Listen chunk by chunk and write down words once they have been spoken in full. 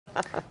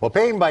Well,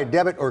 paying by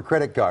debit or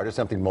credit card is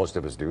something most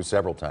of us do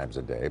several times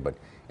a day, but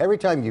every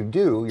time you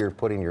do, you're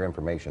putting your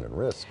information at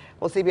risk.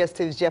 Well, CBS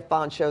 2's Jeff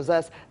Vaughn shows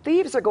us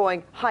thieves are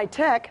going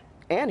high-tech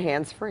and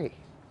hands-free.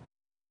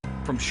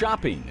 From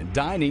shopping and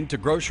dining to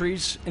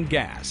groceries and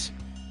gas,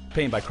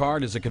 paying by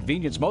card is a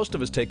convenience most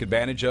of us take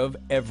advantage of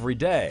every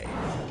day.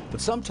 But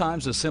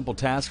sometimes the simple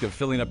task of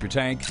filling up your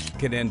tank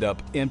can end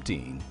up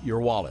emptying your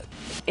wallet.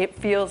 It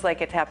feels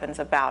like it happens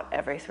about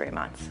every 3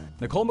 months.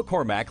 Nicole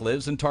McCormack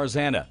lives in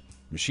Tarzana.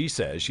 She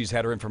says she's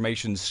had her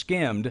information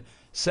skimmed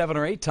 7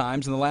 or 8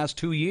 times in the last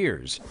 2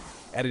 years,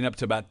 adding up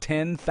to about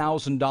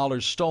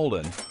 $10,000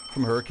 stolen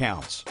from her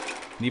accounts.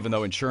 And even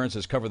though insurance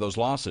has covered those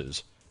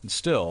losses, it's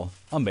still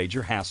a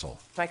major hassle.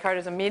 My card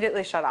is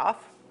immediately shut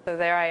off, so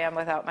there I am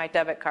without my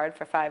debit card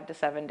for 5 to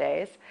 7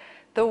 days.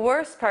 The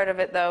worst part of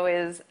it, though,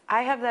 is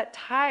I have that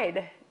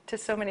tied to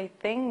so many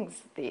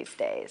things these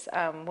days,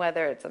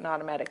 whether it's an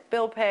automatic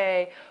bill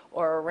pay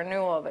or a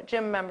renewal of a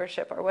gym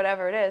membership or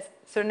whatever it is.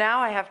 So now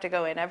I have to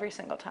go in every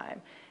single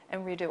time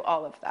and redo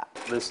all of that.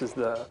 This is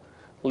the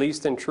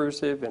least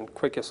intrusive and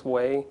quickest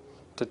way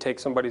to take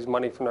somebody's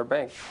money from their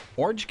bank.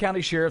 Orange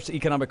County Sheriff's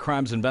Economic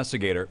Crimes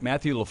Investigator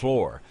Matthew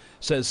LaFleur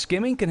says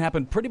skimming can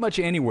happen pretty much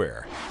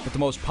anywhere, but the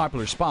most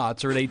popular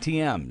spots are at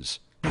ATMs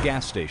and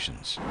gas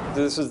stations.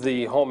 This is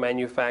the home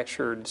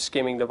manufactured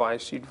skimming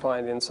device you'd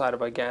find inside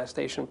of a gas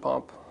station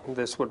pump.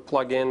 This would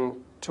plug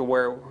in to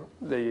where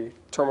the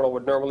terminal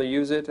would normally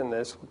use it, and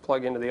this would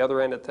plug into the other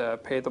end at the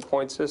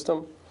pay-the-point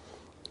system.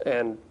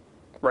 And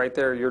right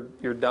there,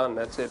 you're done.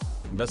 That's it.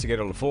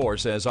 Investigator LaFleur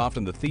says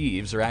often the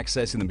thieves are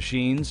accessing the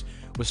machines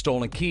with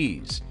stolen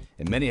keys,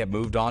 and many have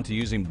moved on to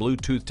using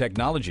Bluetooth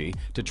technology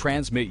to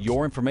transmit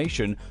your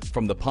information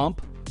from the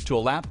pump to a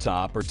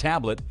laptop or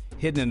tablet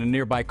hidden in a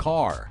nearby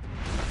car.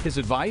 His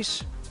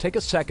advice? Take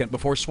a second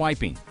before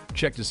swiping.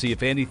 Check to see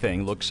if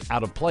anything looks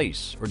out of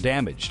place or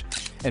damaged,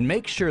 and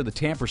make sure the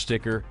tamper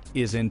sticker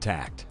is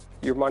intact.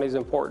 Your money's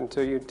important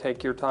to you.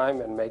 Take your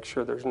time and make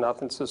sure there's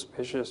nothing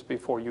suspicious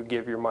before you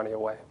give your money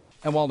away.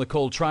 And while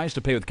Nicole tries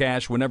to pay with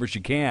cash whenever she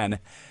can,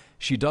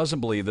 she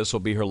doesn't believe this will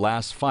be her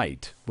last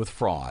fight with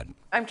fraud.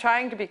 I'm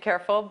trying to be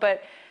careful,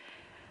 but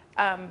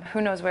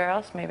who knows where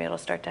else maybe it'll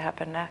start to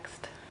happen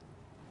next.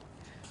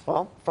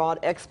 Well, fraud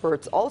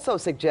experts also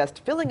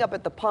suggest filling up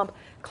at the pump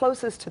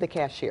closest to the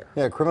cashier.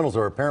 Yeah, criminals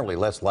are apparently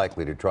less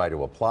likely to try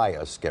to apply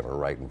a skimmer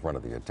right in front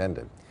of the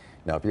attendant.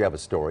 Now, if you have a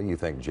story you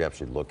think Jeff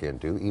should look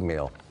into,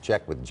 email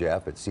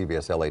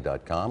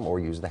checkwithjeff@cbsla.com or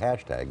use the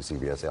hashtag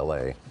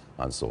CBSLA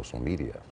on social media.